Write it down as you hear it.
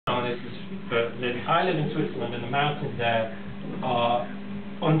places for living. I live in Switzerland, and the mountains there are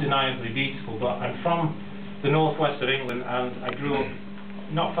undeniably beautiful, but I'm from the northwest of England, and I grew up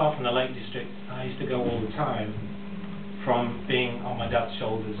not far from the Lake District. I used to go all the time from being on my dad's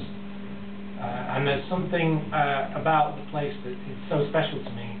shoulders. And there's something about the place that is so special to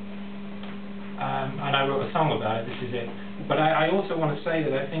me. And I wrote a song about it, this is it. But I also want to say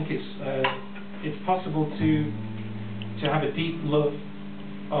that I think it's possible to have a deep love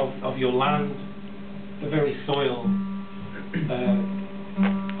of your land, the very soil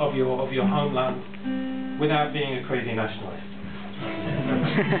of your homeland, without being a crazy nationalist.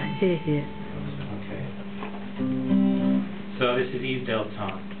 Okay. So this is Easedale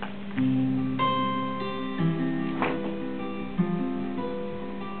Tarn.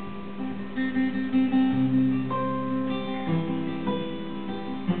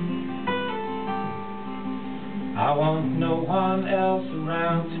 I want no one else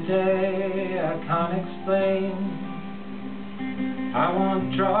around today, I can't explain. I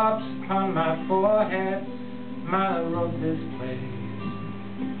want drops upon my forehead, man, I wrote this place,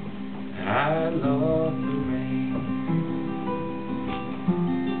 and I love the rain.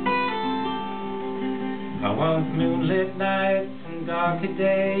 I want moonlit nights and darker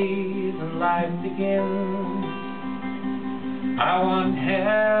days, and life begins. I want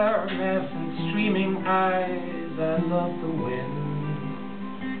hair, a mess, and streaming eyes. I love the wind,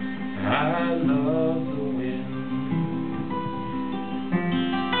 I love the wind.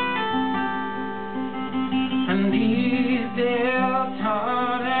 And Easedale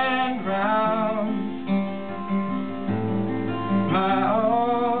Tarn and round, my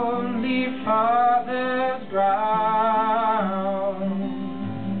only father's ground.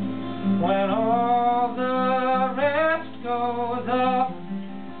 When all the rest goes up,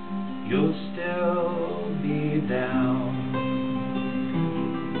 you'll still be down.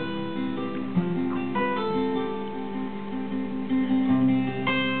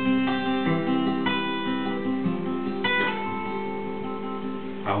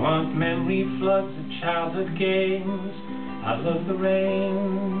 I want memory floods of childhood games, I love the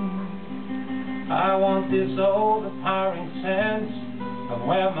rain. I want this overpowering sense of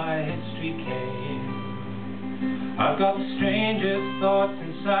where my history came. I've got the strangest thoughts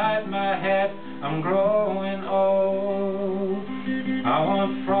inside my head, I'm growing old. I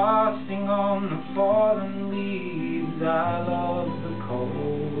want frosting on the fallen leaves, I love the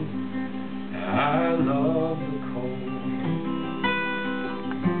cold, I love the cold.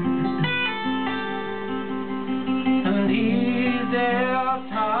 And Easedale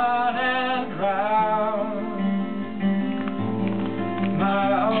Tarn and round, my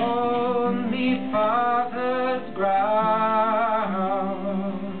only father's ground.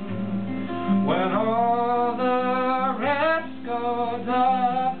 When all the rest goes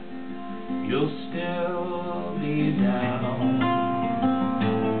up, you'll still be down.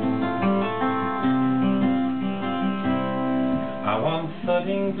 I want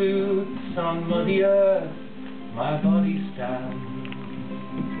thudding boots on muddy earth, my body stands.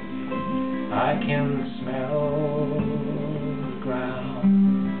 I can smell the ground.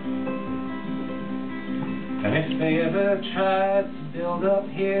 And if they ever tried to build up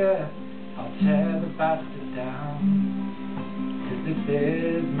here, I'll tear the bastard down, 'cause this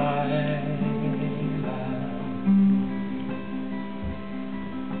is my land.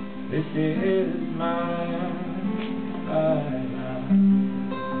 This is my land.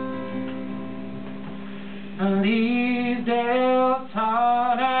 And Easedale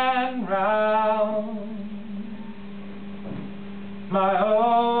Tarn and round, my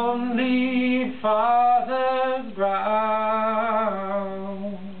only father's ground.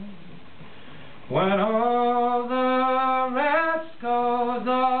 When all the rest goes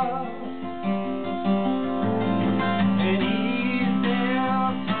up, in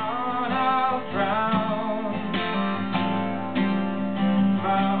Easedale Tarn I'll drown.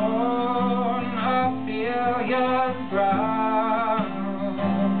 My own Ophelia's ground.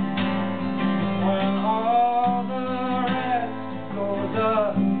 When all the rest goes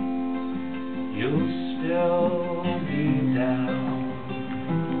up, you'll still be down.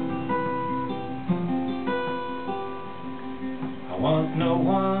 I want no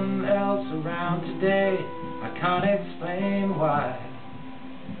one else around today, I can't explain why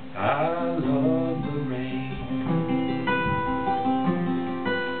I love